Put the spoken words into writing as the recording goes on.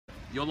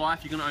Your life,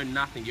 you're gonna own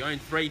nothing. You own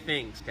 3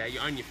 things, okay? You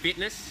own your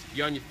fitness,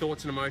 you own your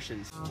thoughts and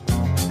emotions.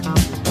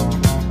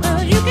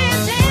 Well, you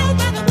can tell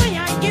by the way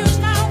I use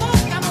my walk,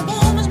 I'm a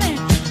woman's man.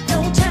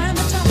 No time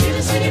to talk. In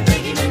the city,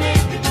 breaking and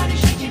everybody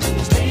shaking.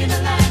 Staying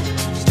alive,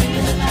 staying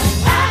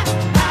alive.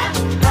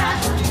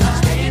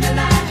 Staying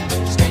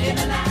alive, staying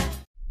alive.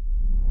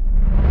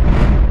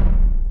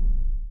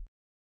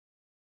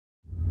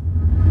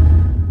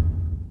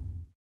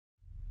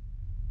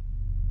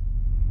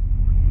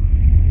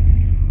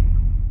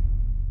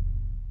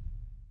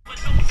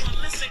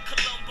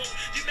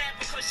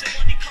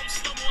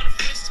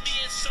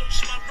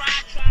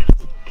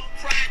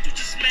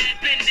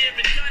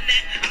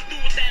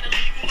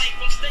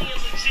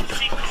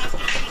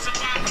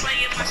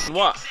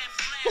 What?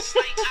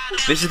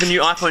 This is the new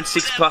iPhone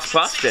 6 Plus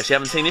Plus, Jess. You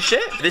haven't seen this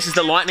yet? This is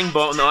the lightning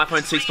bolt on the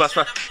iPhone 6 Plus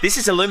Plus. This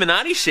is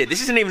Illuminati shit.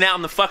 This isn't even out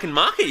on the fucking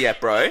market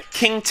yet, bro.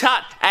 King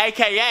Tut,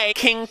 aka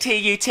King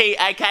T-U-T,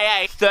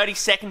 aka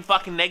 30-second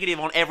fucking negative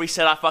on every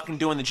set I fucking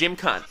do in the gym,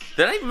 cunt. Does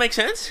that even make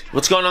sense?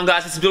 What's going on,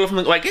 guys? It's Abdullah from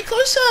the... Wait, get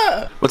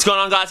closer. What's going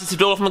on, guys? It's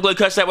Abdullah from the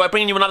Glucose Network,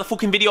 bringing you another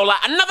fucking video like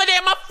another day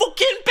of my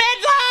fucking bed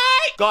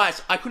light.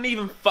 Guys, I couldn't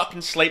even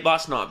fucking sleep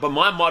last night, but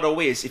my motto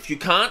is, if you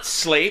can't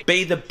sleep,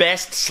 be the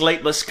best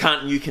sleepless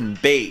cunt you can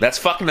be. That's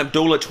fucking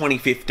Abdullah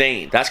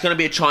 2015. That's gonna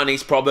be a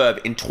Chinese proverb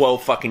in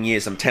 12 fucking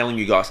years, I'm telling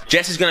you guys.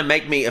 Jess is gonna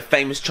make me a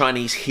famous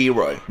Chinese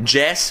hero.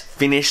 Jess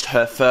finished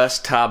her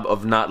first tub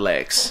of nut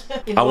legs.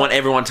 I want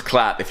everyone to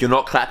clap. If you're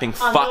not clapping,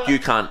 fuck you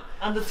cunt.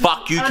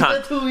 Fuck you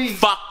cunt.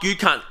 Fuck you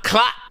cunt.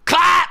 Clap!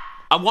 Clap!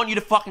 I want you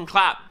to fucking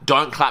clap.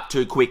 Don't clap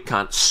too quick,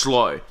 cunt.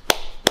 Slow.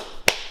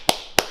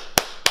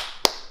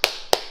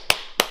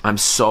 I'm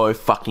so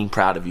fucking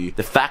proud of you.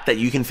 The fact that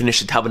you can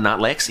finish a tub of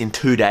nutlegs in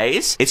 2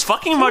 days, it's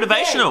fucking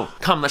motivational.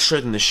 Come, let's show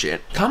them this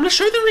shit. Come, let's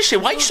show them this shit.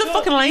 Why are you so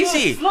fucking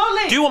lazy?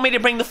 Do you want me to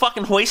bring the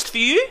fucking hoist for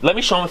you? Let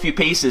me show them a few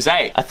pieces,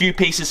 eh? A few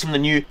pieces from the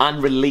new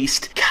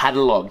unreleased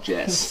catalog,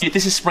 Jess.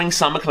 This is spring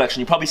summer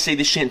collection. You probably see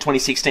this shit in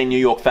 2016 New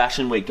York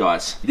Fashion Week,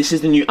 guys. This is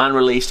the new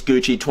unreleased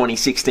Gucci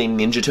 2016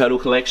 Ninja Turtle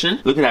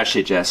collection. Look at that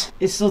shit, Jess.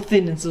 It's so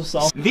thin and so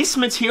soft. This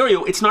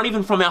material, it's not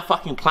even from our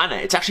fucking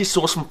planet. It's actually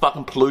sourced from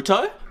fucking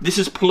Pluto. This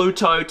is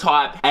Pluto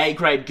type,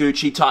 A-grade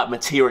Gucci type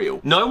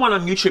material. No one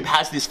on YouTube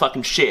has this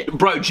fucking shit.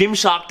 Bro,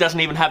 Gymshark doesn't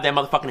even have their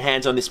motherfucking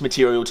hands on this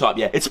material type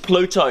yet. It's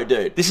Pluto,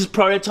 dude. This is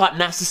prototype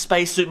NASA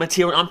spacesuit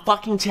material. I'm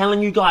fucking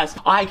telling you guys,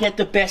 I get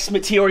the best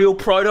material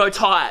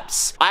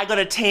prototypes. I got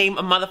a team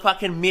of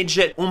motherfucking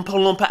midget Oompa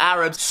Loompa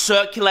Arabs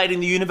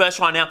circulating the universe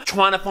right now,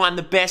 trying to find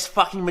the best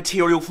fucking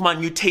material for my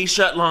new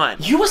t-shirt line.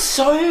 You are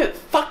so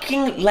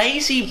fucking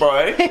lazy,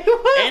 bro.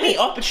 Any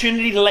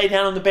opportunity to lay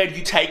down on the bed,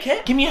 you take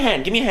it? Give me your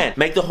hand, give me your hand.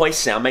 Make the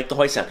hoist sound, make the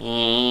hoist sound.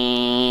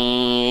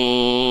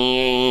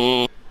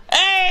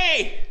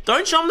 Hey!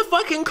 Don't show them the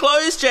fucking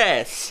clothes,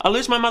 Jess. I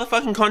lose my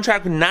motherfucking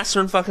contract with NASA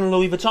and fucking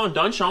Louis Vuitton.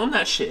 Don't show them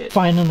that shit.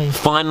 Finally.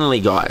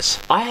 Finally, guys.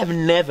 I have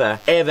never,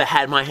 ever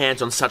had my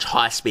hands on such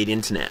high-speed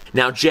internet.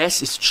 Now,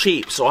 Jess is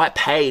cheap, so I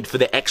paid for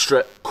the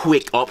extra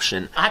quick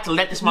option. I had to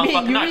let this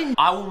motherfucker know.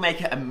 I will make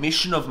it a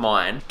mission of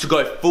mine to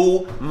go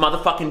full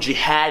motherfucking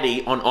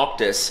jihadi on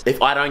Optus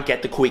if I don't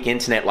get the quick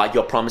internet like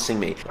you're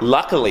promising me.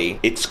 Luckily,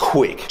 it's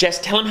quick. Jess,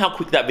 tell him how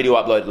quick that video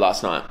uploaded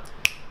last night.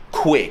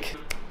 Quick.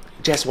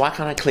 Jess, why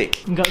can't I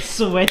click? You got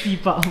sweaty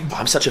palms.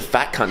 I'm such a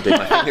fat cunt, dude.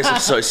 My fingers are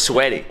so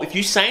sweaty. If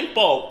Usain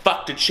Bolt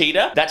fucked a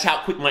cheetah, that's how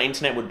quick my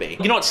internet would be.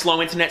 You know what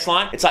slow internet's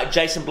like? It's like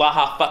Jason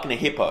Blaha fucking a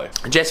hippo.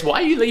 Jess,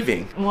 why are you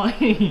leaving? Why?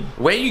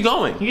 Where are you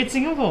going? You get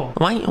Singapore.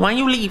 Why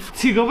you leave?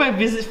 To go back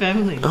visit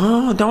family.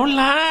 Oh, don't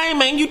lie,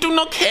 man. You do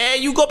not care.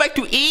 You go back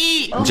to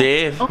eat. Oh.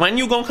 Jeff, when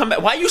you gonna come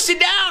back? Why you sit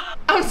down?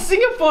 I'm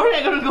Singaporean.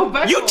 I gotta go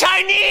back. You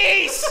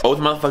Chinese! All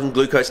the motherfucking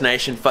Glucose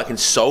Nation fucking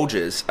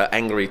soldiers are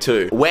angry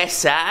too. We're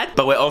sad,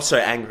 but we're also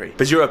angry.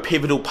 Because you're a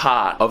pivotal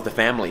part of the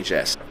family,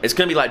 Jess. It's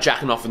gonna be like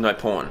jacking off with no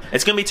porn.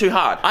 It's gonna be too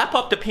hard. I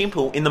popped a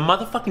pimple in the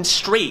motherfucking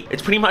street.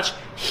 It's pretty much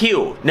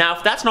healed. Now,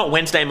 if that's not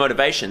Wednesday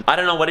motivation, I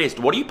don't know what is.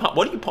 What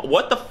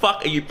the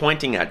fuck are you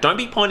pointing at? Don't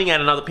be pointing at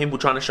another pimple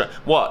trying to show.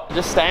 What?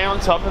 Just stay on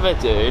top of it,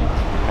 dude,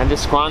 and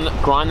just grind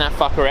that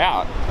fucker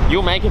out.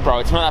 You'll make it, bro.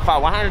 It's not that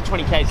far.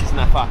 120 k's isn't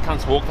that far.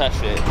 Can't walk that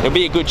shit. It'll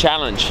be a good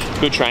challenge.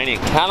 Good training.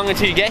 How long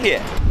until you get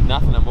here?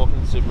 Nothing. I'm walking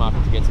to the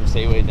supermarket to get some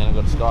seaweed, then I've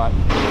got Skype.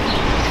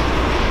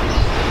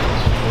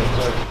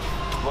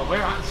 Well,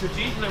 where are so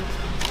geez,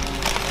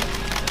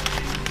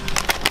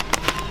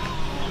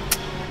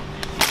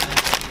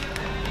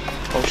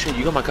 oh shit,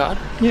 you got my card?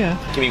 Yeah.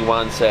 Give me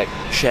 1 sec.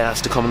 Shout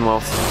outs to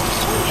Commonwealth.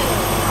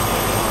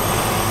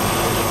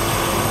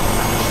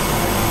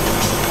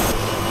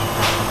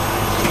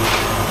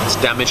 It's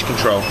damage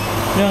control.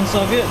 You're on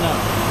Soviet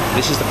now?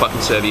 This is the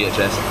fucking Soviet,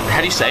 Jess. How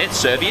do you say it?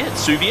 Soviet?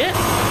 Soviet?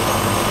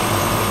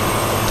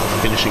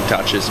 Finishing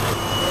touches.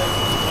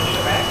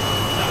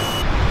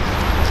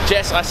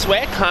 Jess, I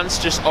swear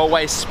cunts just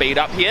always speed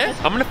up here.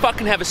 I'm gonna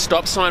fucking have a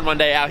stop sign one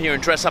day out here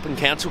and dress up in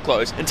council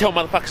clothes and tell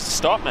motherfuckers to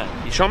stop, man.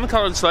 You show them the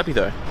colour of the Slurpee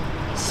though.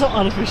 So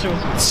artificial.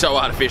 So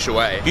artificial,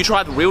 eh? You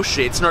try the real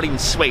shit, it's not even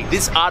sweet.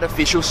 This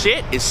artificial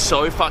shit is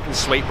so fucking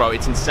sweet, bro.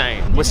 It's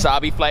insane.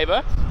 Wasabi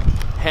flavour.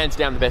 Hands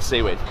down the best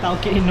seaweed.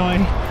 That'll get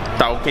annoying.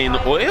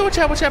 Dalkin oil. Watch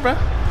out, bro.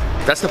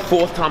 That's the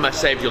 4th time I've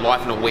saved your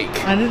life in a week.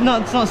 And it's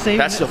not saving.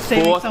 That's the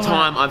 4th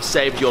time I've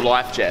saved your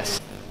life, Jess.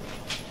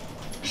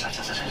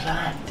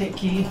 Take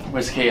key.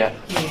 Where's the key at?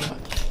 Yeah.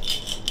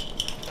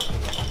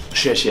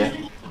 Shush, yeah.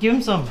 Give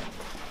him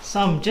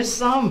some. Just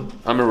some.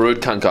 I'm a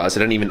rude cunt, guys. I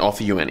don't even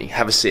offer you any.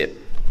 Have a sip.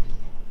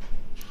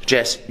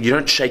 Jess, you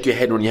don't shake your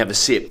head when you have a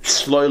sip.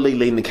 Slowly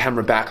lean the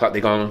camera back like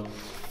they're going.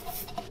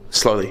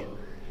 Slowly.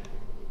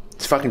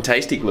 It's fucking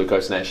tasty,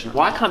 Glucose Nation.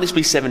 Why can't this be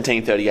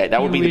 1738?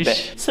 That would be the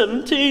best.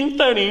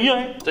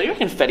 1738. Do you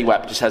reckon Fetty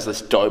Wap just has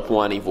this dope,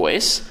 whiny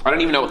voice? I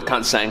don't even know what the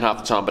cunt's saying half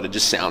the time, but it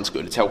just sounds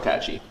good. It's hell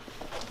catchy.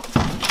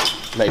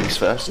 Ladies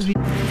first.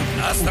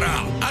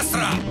 أسرع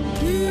أسرع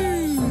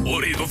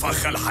أريد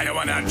فخ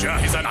الحيوانات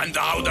جاهزا عند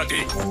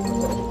عودتي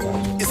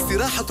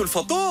استراحة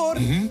الفطور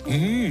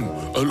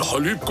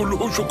الحليب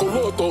كله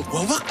شوكولاتة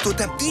ووقت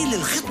تبديل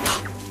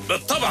الخطة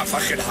بالطبع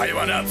فخ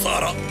الحيوانات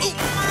صار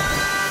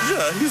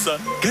جاهزة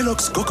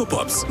كيلوغز كوكو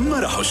بوبس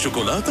مرح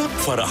الشوكولاتة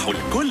فرح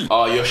الكل.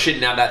 Oh, you're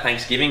shitting out that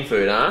Thanksgiving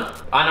food, huh?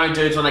 I know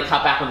dudes when they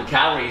cut back on the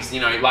calories,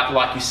 you know,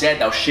 like you said,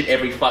 they'll shit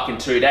every fucking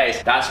 2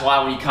 days. That's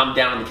why when you come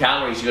down on the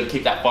calories, you gotta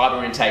keep that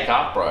fiber intake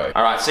up, bro.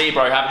 Alright, see you,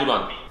 bro. Have a good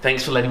one.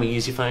 Thanks for letting me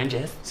use your phone,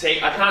 Jeff. See,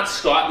 I can't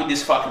Skype with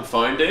this fucking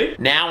phone, dude.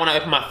 Now when I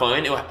open my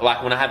phone,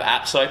 like when I have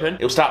apps open,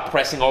 it'll start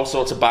pressing all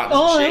sorts of buttons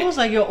and shit. That was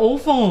like your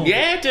old phone.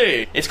 Yeah,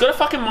 dude. It's got a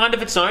fucking mind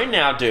of its own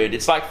now, dude.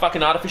 It's like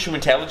fucking artificial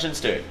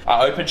intelligence, dude.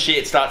 I open shit,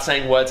 it starts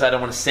saying words I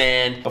don't want to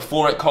send.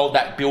 Before it called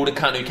that builder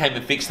cunt who came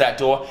and fixed that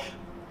door.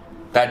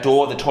 The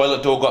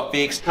toilet door got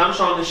fixed. Come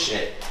on this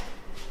shit.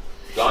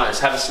 Guys,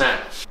 have a snack.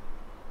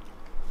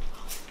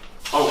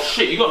 Oh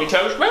shit, you got me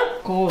toast, bro?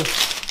 Of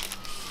course.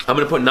 I'm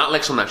gonna put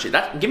Nutlex on that shit.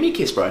 Give me a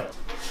kiss, bro.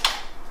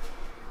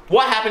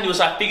 What happened was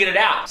I figured it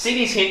out. See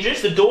these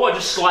hinges? The door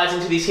just slides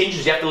into these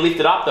hinges. You have to lift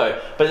it up though.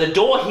 But the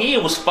door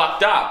here was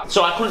fucked up.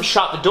 So I couldn't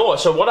shut the door.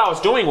 So what I was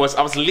doing was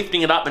I was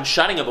lifting it up and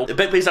shutting it. But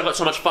because I got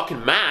so much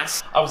fucking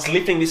mass, I was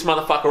lifting this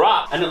motherfucker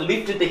up and it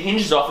lifted the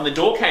hinges off and the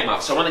door came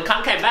up. So when the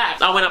cunt came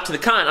back, I went up to the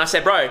cunt and I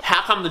said, bro,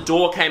 how come the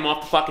door came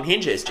off the fucking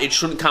hinges? It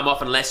shouldn't come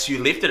off unless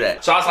you lifted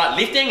it. So I was like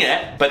lifting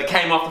it, but it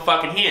came off the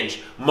fucking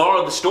hinge. Moral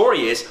of the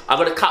story is I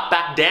got to cut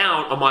back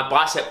down on my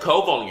bicep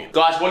curl volume.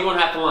 Guys, what do you want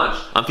to have for lunch?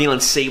 I'm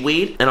feeling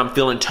seaweed and I'm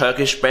feeling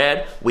Turkish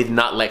bread with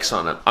Nutlex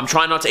on it. I'm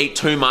trying not to eat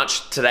too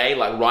much today,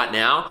 like right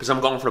now, because I'm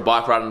going for a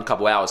bike ride in a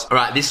couple hours. All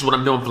right, this is what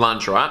I'm doing for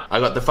lunch, all right? I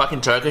got the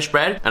fucking Turkish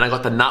bread and I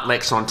got the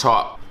Nutlex on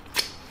top.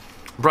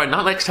 Bro,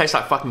 Nutlex tastes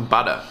like fucking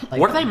butter.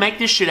 What do they make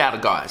this shit out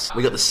of, guys?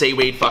 We got the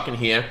seaweed fucking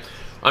here.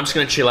 I'm just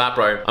gonna chill out,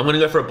 bro. I'm gonna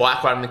go for a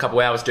bike ride in a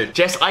couple hours, dude.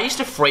 Jess, I used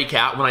to freak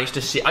out when I used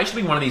to sit. I used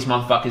to be one of these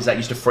motherfuckers that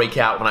used to freak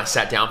out when I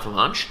sat down for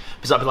lunch.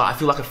 Because I'd be like, I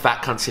feel like a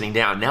fat cunt sitting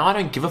down. Now I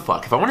don't give a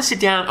fuck. If I wanna sit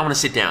down, I wanna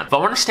sit down. If I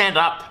wanna stand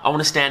up, I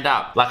wanna stand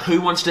up. Like, who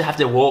wants to have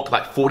to walk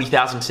like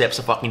 40,000 steps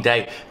a fucking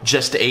day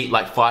just to eat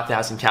like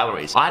 5,000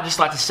 calories? I just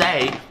like to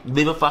say,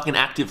 live a fucking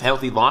active,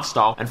 healthy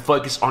lifestyle and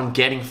focus on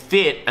getting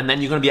fit, and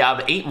then you're gonna be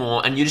able to eat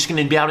more and you're just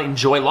gonna be able to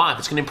enjoy life.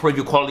 It's gonna improve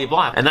your quality of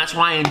life. And that's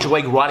why I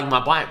enjoy riding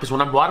my bike, because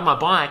when I'm riding my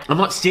bike, I'm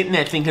not sitting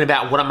there thinking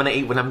about what I'm gonna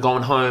eat when I'm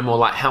going home or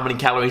like how many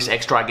calories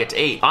extra I get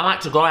to eat. I like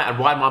to go out and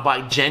ride my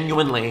bike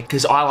genuinely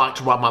because I like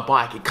to ride my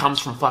bike. It comes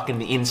from fucking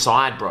the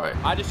inside, bro.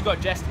 I just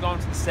got Jess to go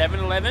into the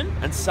 7-Eleven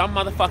and some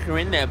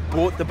motherfucker in there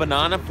bought the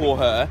banana for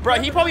her. Bro,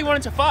 he probably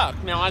wanted to fuck.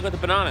 Now I got the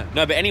banana.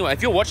 No, but anyway,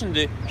 if you're watching,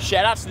 dude,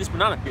 shout outs to this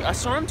banana. I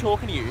saw him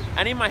talking to you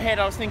and in my head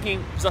I was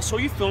thinking, because I saw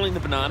you feeling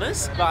the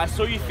bananas, like I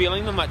saw you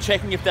feeling them, like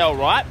checking if they were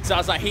right. So I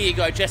was like, here you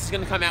go, Jess is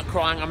gonna come out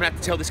crying. I'm gonna have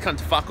to tell this cunt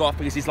to fuck off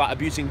because he's like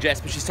abusing Jess,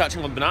 but she's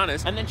touching on the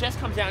bananas. And then Jess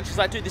comes out and she's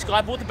like, dude, this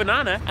guy bought the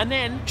banana and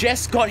then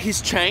Jess got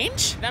his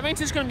change. That means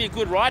it's gonna be a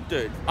good ride,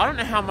 dude. I don't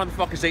know how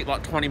motherfuckers eat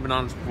like 20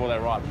 bananas before they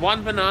ride.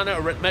 One banana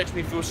makes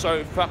me feel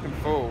so fucking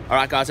full. All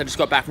right, guys, I just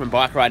got back from a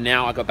bike ride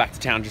now. I got back to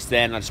town just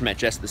then. I just met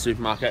Jess at the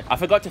supermarket. I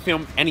forgot to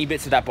film any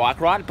bits of that bike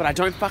ride, but I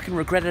don't fucking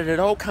regret it at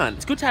all, cunt.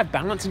 It's good to have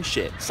balance and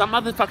shit. Some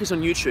motherfuckers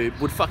on YouTube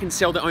would fucking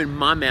sell their own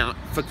mum out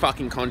for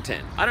fucking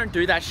content. I don't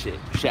do that shit.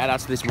 Shout out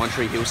to this One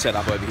Tree Hill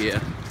setup over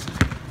here.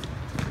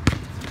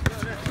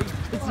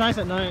 It's nice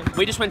at night.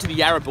 We just went to the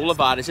Yarra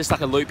Boulevard. It's just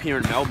like a loop here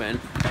in Melbourne.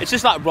 It's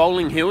just like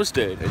rolling hills,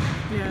 dude.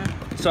 Yeah.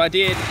 So I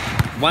did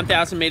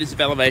 1,000 meters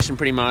of elevation,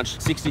 pretty much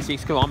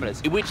 66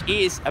 kilometers, which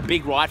is a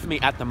big ride for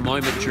me at the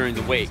moment during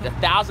the week.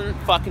 1,000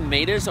 fucking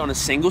meters on a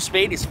single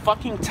speed is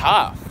fucking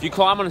tough. If you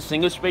climb on a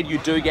single speed, you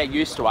do get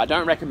used to it. I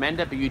don't recommend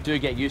it, but you do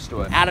get used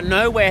to it. Out of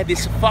nowhere,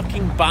 this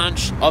fucking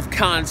bunch of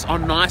cunts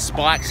on nice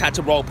bikes had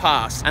to roll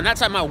past, and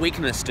that's like my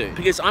weakness, dude,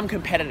 because I'm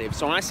competitive.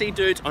 So when I see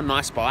dudes on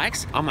nice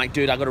bikes, I'm like,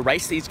 dude, I gotta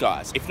race these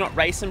guys. If not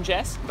race them,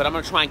 Jess, but I'm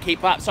gonna try and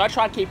keep up. So I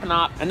tried keeping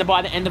up, and then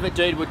by the end of it,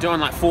 dude, we're doing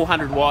like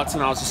 400 watts,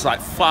 and I was just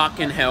like,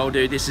 fucking hell,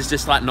 dude. This is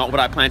just like not what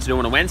I plan to do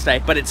on a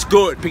Wednesday, but it's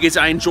good because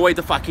I enjoy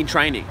the fucking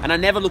training. And I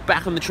never look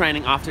back on the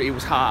training after it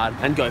was hard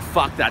and go,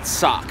 fuck, that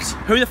sucks.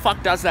 Who the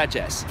fuck does that,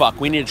 Jess? Fuck,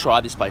 we need to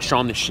try this place. Show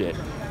them this shit.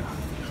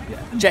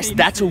 Jess,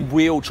 that's a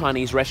real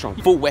Chinese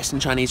restaurant. Full Western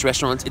Chinese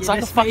restaurants. It's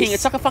like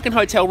a fucking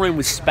hotel room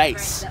with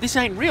space. This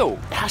ain't real.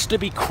 It has to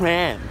be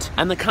crammed.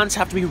 And the cunts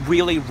have to be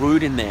really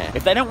rude in there.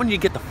 If they don't want you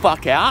to get the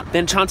fuck out,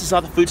 then chances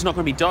are the food's not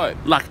gonna be dope.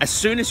 Like, as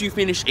soon as you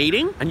finish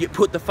eating and you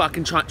put the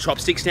fucking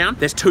chopsticks down,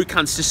 there's two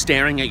cunts just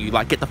staring at you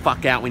like, get the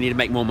fuck out, we need to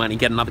make more money,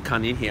 get another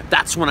cunt in here.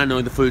 That's when I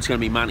know the food's gonna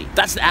be money.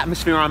 That's the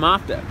atmosphere I'm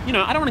after. You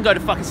know, I don't wanna go to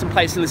fucking some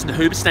place and listen to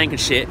Hoobastank and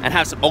shit and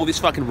have all this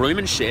fucking room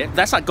and shit.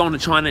 That's like going to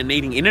China and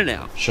eating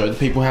In-N-Out. Show the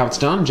people how it's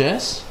done,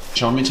 Jess.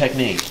 Show them your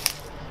technique.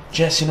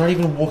 Jess, you're not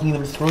even walking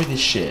them through this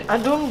shit. I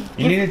don't.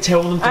 You need to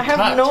tell them to I have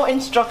cut. no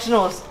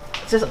instructionals.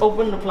 Just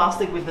open the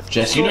plastic with the.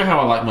 Jess, you know how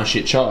I like my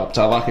shit chopped.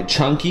 I like it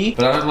chunky,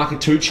 but I don't like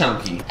it too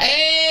chunky.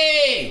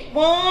 Hey!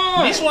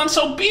 What? This one's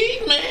so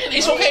big, man.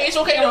 It's okay, it's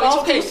okay, no, it's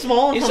okay. Too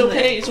small It's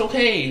okay, it's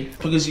okay.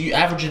 Because you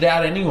average it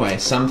out anyway.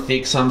 Some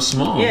thick, some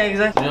small. Yeah,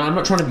 exactly. You know, I'm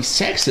not trying to be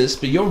sexist,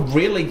 but you're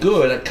really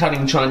good at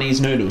cutting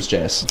Chinese noodles,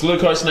 Jess.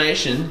 Glucose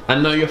Nation, I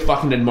know you're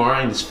fucking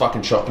admiring this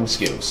fucking chopping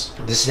skills.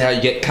 This is how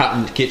you get cut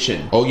in the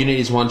kitchen. All you need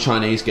is one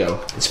Chinese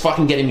girl. It's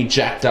fucking getting me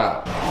jacked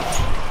up.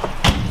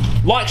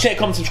 Like, share,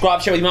 comment, subscribe,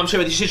 share with your mum, share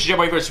with your sister, share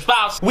with your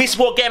spouse. We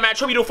support Game Man.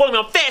 Tribute to follow me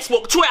on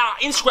Facebook, Twitter,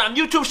 Instagram,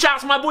 YouTube. Shout out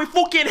to my boy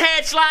fucking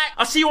Heads. Like,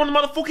 I'll see you on the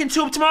motherfucking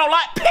tube tomorrow.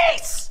 Like,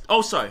 peace!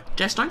 Also,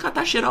 Jess, don't cut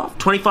that shit off.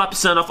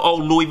 25% off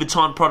all Louis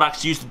Vuitton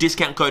products. Use the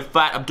discount code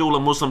FAT Abdullah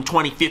Muslim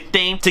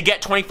 2015 to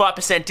get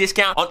 25%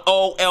 discount on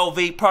all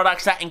LV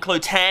products. That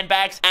includes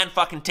handbags and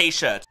fucking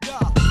t-shirts.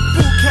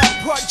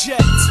 Bootcamp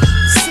project,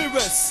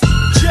 serious,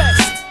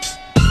 jest,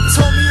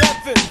 Tommy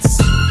Evans,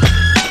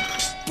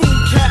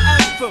 Bootcamp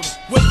anthem,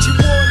 what you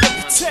want the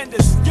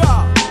pretenders,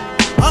 yeah.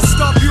 I'll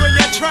stop you in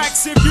your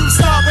tracks if you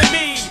start with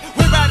me.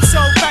 We rap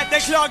so fat they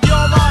clog your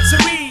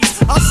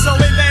arteries. I'm so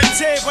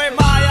inventive with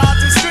my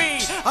artistry.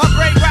 I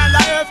break ground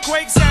like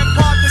earthquakes and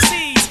part the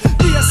seas.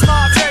 Be a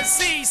smart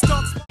MC,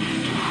 stop.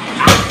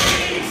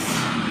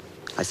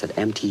 I said,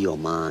 empty your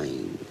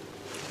mind.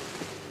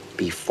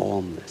 Be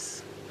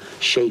formless,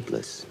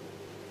 shapeless,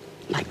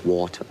 like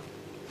water.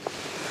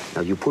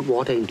 Now you put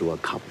water into a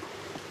cup,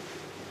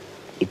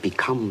 it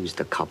becomes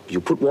the cup. You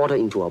put water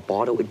into a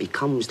bottle, it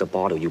becomes the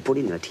bottle. You put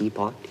it in a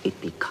teapot, it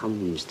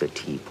becomes the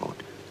teapot.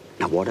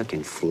 Now water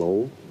can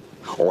flow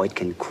or it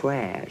can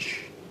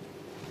crash.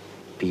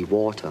 Be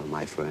water,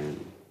 my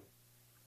friend.